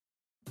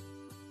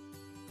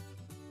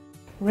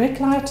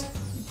Reclite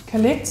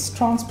collects,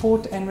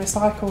 transports and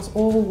recycles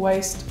all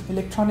waste,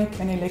 electronic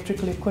and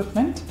electrical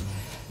equipment.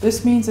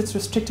 This means it's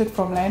restricted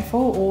from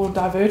landfill or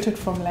diverted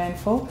from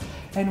landfill,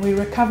 and we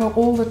recover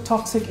all the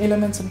toxic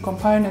elements and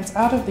components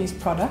out of these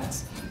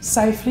products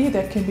safely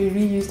that can be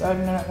reused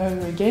over and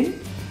over again,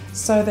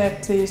 so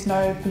that there's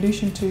no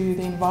pollution to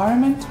the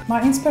environment.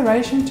 My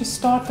inspiration to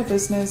start the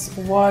business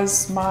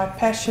was my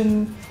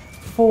passion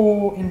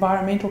for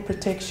environmental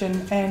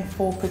protection and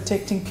for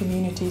protecting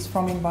communities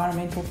from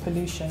environmental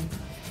pollution.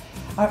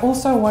 I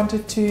also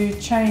wanted to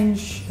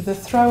change the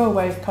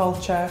throwaway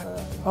culture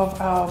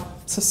of our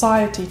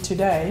society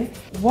today.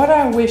 What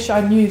I wish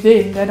I knew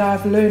then that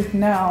I've learned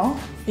now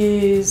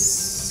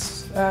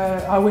is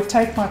I would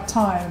take my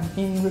time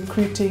in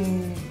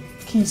recruiting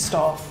key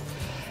staff.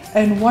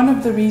 And one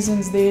of the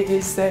reasons there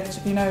is that,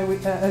 you know,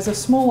 as a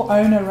small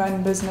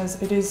owner-run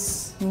business, it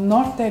is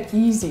not that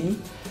easy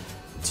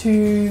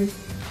to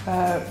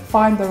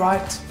find the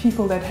right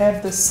people that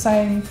have the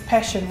same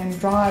passion and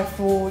drive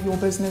for your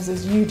business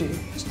as you do.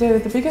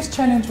 The biggest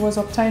challenge was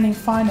obtaining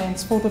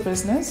finance for the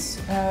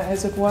business,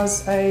 as it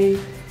was a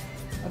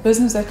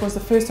business that was the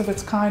first of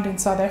its kind in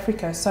South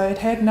Africa, so it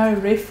had no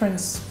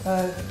reference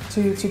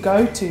to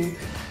go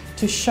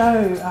to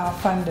show our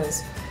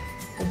funders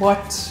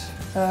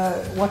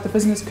what the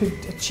business could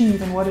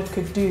achieve and what it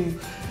could do.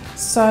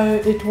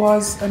 So it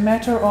was a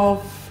matter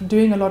of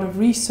doing a lot of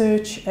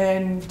research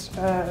and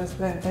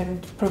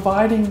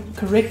providing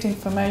correct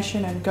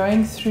information and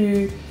going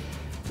through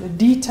the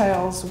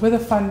details with the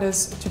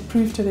funders to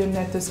prove to them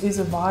that this is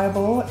a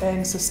viable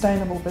and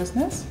sustainable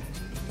business.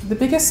 The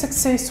biggest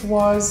success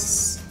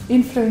was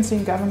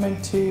influencing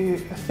government to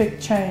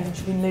effect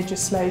change in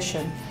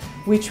legislation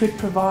which would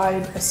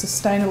provide a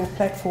sustainable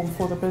platform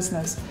for the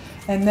business,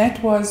 and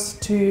that was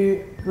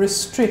to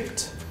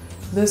restrict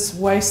this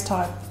waste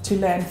type to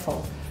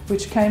landfill,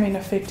 which came in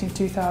effect in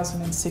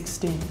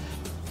 2016.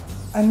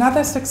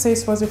 Another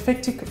success was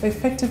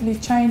effectively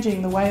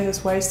changing the way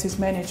this waste is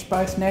managed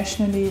both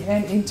nationally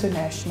and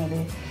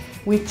internationally.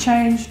 We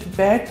changed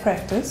bad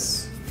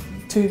practice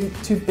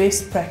to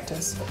best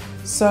practice.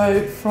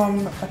 So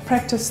from a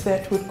practice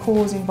that would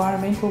cause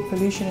environmental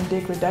pollution and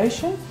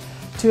degradation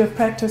to a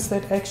practice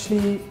that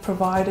actually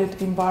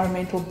provided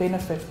environmental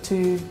benefit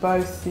to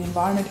both the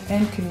environment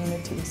and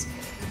communities.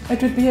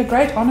 It would be a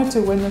great honour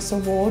to win this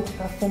award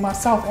for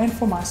myself and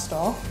for my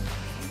staff,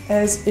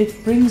 as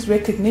it brings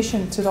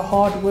recognition to the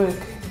hard work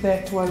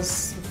that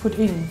was put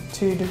in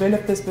to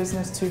develop this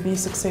business to be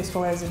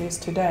successful as it is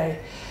today.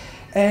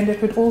 And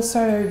it would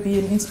also be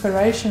an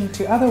inspiration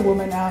to other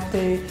women out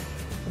there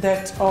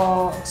that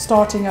are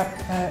starting up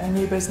a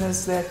new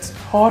business, that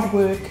hard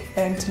work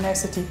and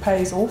tenacity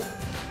pays off.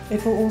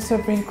 It will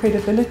also bring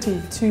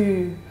credibility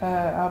to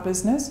our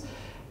business,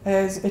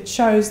 as it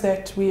shows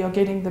that we are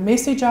getting the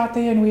message out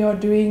there and we are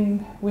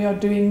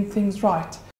doing things right.